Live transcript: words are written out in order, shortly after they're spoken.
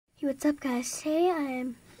Hey, what's up, guys? Today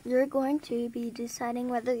you're going to be deciding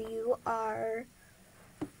whether you are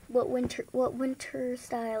what winter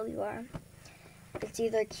style you are. It's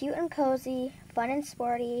either cute and cozy, fun and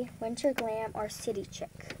sporty, winter glam, or city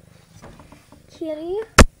chick. Kitty,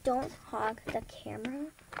 don't hog the camera.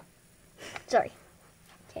 Sorry.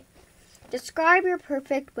 Okay. Describe your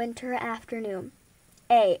perfect winter afternoon.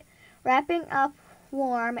 A. Wrapping up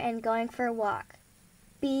warm and going for a walk.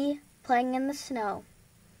 B. Playing in the snow.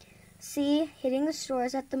 C. Hitting the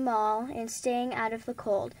stores at the mall and staying out of the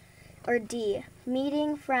cold. Or D.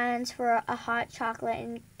 Meeting friends for a hot chocolate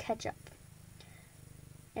and catching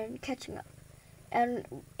up. And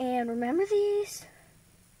remember these?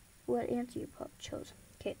 What answer you chose?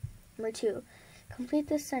 Okay. Number 2. Complete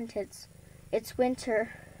this sentence. It's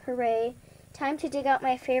winter. Hooray. Time to dig out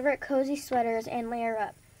my favorite cozy sweaters and layer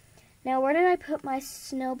up. Now where did I put my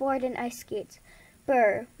snowboard and ice skates?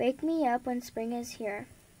 Brr. Wake me up when spring is here.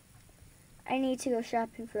 I need to go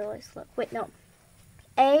shopping for a nice look. Wait, no.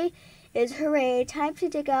 A is hooray, time to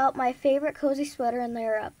dig out my favorite cozy sweater and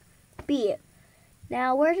layer up. B.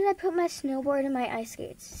 Now, where did I put my snowboard and my ice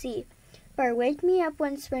skates? C. Or wake me up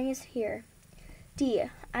when spring is here. D.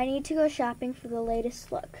 I need to go shopping for the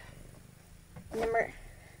latest look. Number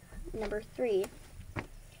 3.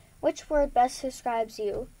 Which word best describes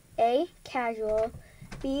you? A. Casual.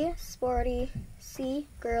 B. Sporty. C.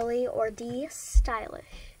 Girly. Or D. Stylish.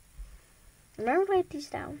 Remember to write these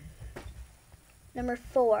down. Number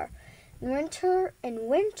 4. In winter,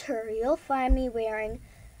 you'll find me wearing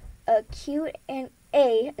a cute and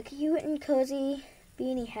cozy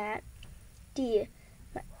beanie hat. B.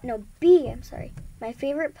 My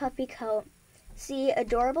favorite puppy coat. C.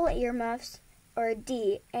 Adorable earmuffs. Or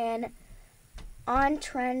D. An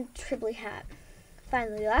on-trend Tribbley hat.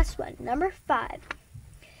 Finally, last one. Number 5.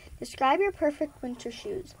 Describe your perfect winter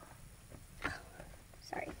shoes.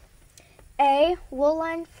 A.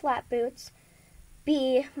 Wool-lined flat boots.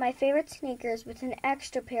 B. My favorite sneakers with an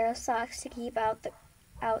extra pair of socks to keep out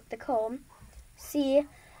the cold. C.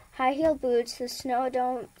 High-heel boots. The snow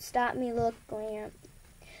won't stop me looking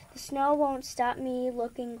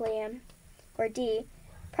glam. Or D.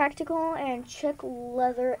 Practical and chic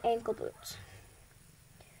leather ankle boots.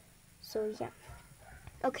 So yeah.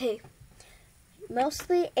 Okay.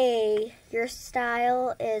 Mostly A. Your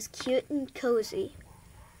style is cute and cozy.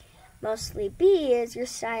 Mostly B is your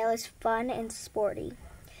style is fun and sporty.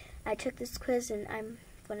 I took this quiz and I'm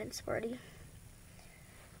fun and sporty.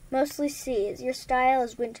 Mostly C is your style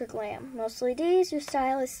is winter glam. Mostly D is your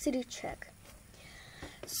style is city chick.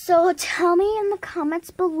 So tell me in the comments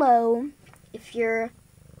below if you're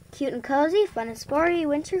cute and cozy, fun and sporty,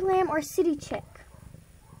 winter glam, or city chick.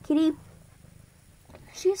 Kitty,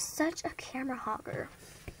 she's such a camera hogger.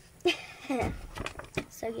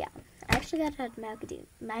 So yeah. I actually got it at a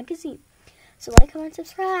magazine. So like, comment,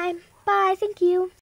 subscribe. Bye. Thank you.